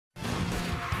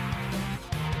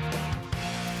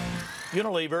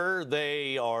Unilever,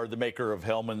 they are the maker of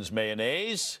Hellmann's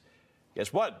mayonnaise.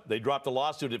 Guess what? They dropped a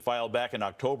lawsuit it filed back in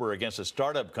October against a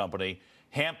startup company,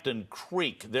 Hampton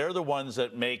Creek. They're the ones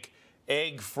that make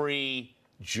egg-free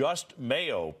Just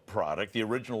Mayo product. The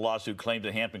original lawsuit claimed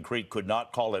that Hampton Creek could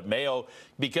not call it mayo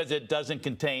because it doesn't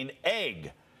contain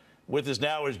egg. With us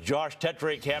now is Josh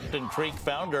Tetrick, Hampton Creek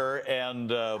founder,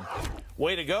 and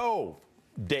way to go,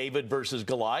 David versus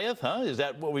Goliath, huh? Is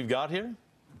that what we've got here?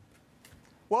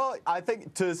 Well, I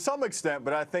think to some extent,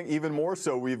 but I think even more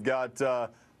so, we've got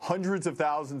hundreds of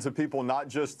thousands of people, not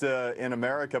just in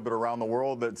America, but around the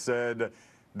world, that said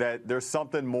that there's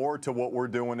something more to what we're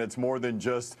doing. It's more than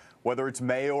just whether it's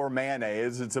mayo or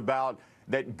mayonnaise. It's about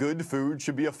that good food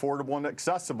should be affordable and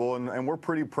accessible, and we're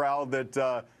pretty proud that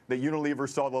that Unilever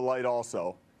saw the light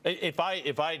also. If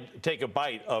I take a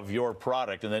bite of your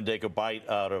product and then take a bite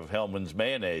out of Hellmann's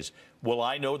mayonnaise, will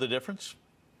I know the difference?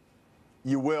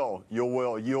 You will.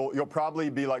 You'll probably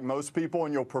be like most people,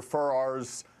 and you'll prefer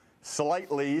ours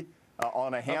slightly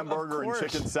on a hamburger and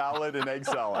chicken salad and egg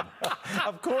salad.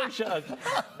 Of course.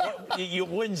 You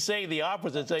wouldn't say the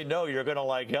opposite, say, no, you're going to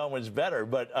like Hellmann's better.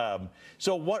 But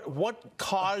so what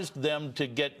caused them to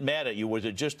get mad at you? Was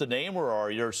it just the name, or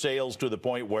are your sales to the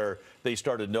point where they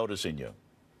started noticing you?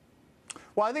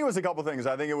 Well, I think it was a couple things.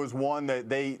 I think it was one that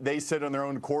they said in their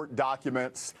own court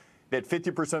documents that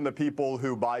 50% of the people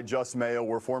who buy Just Mayo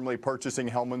were formerly purchasing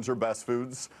Hellmann's or Best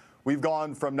Foods. We've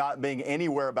gone from not being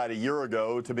anywhere about a year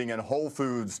ago to being in Whole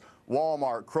Foods,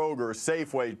 Walmart, Kroger,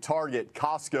 Safeway, Target,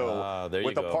 Costco,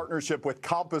 with a partnership with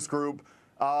Compass Group.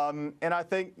 And I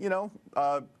think, you know,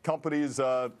 companies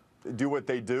do what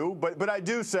they do. But I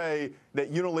do say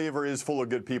that Unilever is full of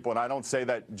good people, and I don't say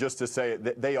that just to say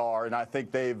it. They are, and I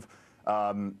think they've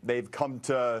come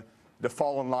to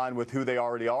fall in line with who they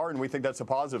already are, and we think that's a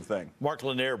positive thing. Mark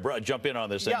Lanier, jump in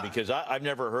on this thing, because I've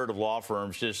never heard of law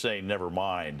firms just saying never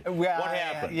mind. What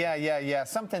happened? Yeah.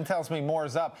 Something tells me more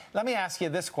is up. Let me ask you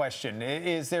this question.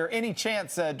 Is there any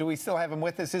chance, do we still have him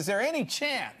with us? Is there any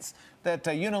chance that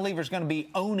Unilever's going to be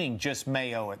owning Just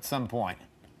Mayo at some point?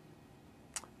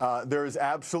 There is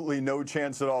absolutely no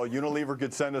chance at all. Unilever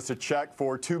could send us a check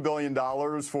for $2 billion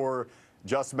for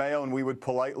Just Mayo, and we would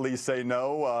politely say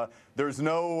no. There's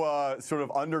no sort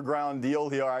of underground deal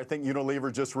here. I think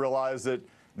Unilever just realized that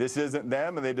this isn't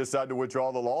them, and they decided to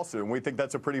withdraw the lawsuit. And we think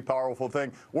that's a pretty powerful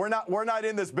thing. We're not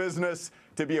in this business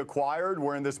to be acquired.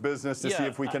 We're in this business to see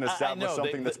if we can establish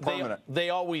something that's permanent.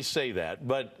 They always say that,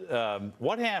 but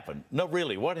what happened? No,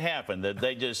 really, what happened? That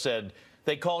they just said,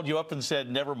 they called you up and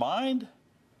said, never mind?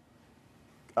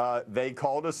 They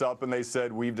called us up and they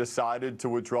said, we've decided to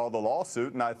withdraw the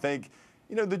lawsuit. And I think,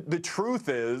 you know, the truth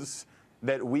is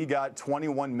that we got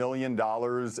 $21 million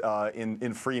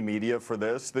in free media for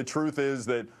this. The truth is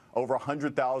that over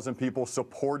 100,000 people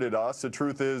supported us. The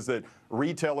truth is that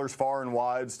retailers far and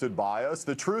wide stood by us.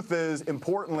 The truth is,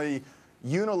 importantly,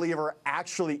 Unilever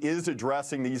actually is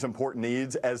addressing these important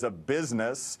needs as a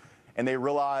business, and they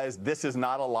realize this is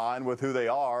not aligned with who they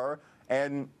are.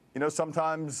 And you know,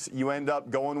 sometimes you end up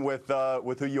going with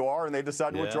who you are, and they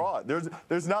decide to withdraw it.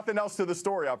 There's nothing else to the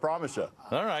story, I promise you.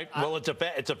 All right. Well, it's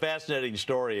a fascinating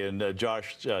story, and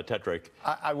Josh Tetrick,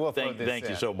 I will thank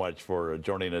you so much for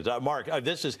joining us. Mark,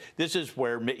 this is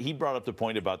where he brought up the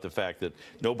point about the fact that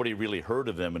nobody really heard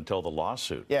of them until the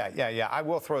lawsuit. Yeah. I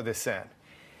will throw this in.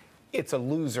 It's a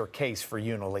loser case for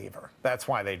Unilever. That's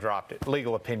why they dropped it.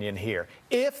 Legal opinion here.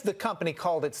 If the company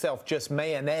called itself Just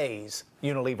Mayonnaise,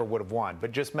 Unilever would have won.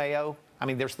 But Just Mayo, I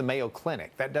mean, there's the Mayo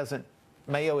Clinic.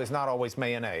 Mayo is not always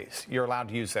mayonnaise. You're allowed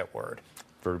to use that word.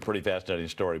 For a pretty fascinating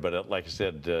story. But like I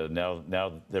said,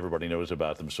 now everybody knows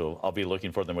about them. So I'll be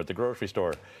looking for them at the grocery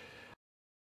store.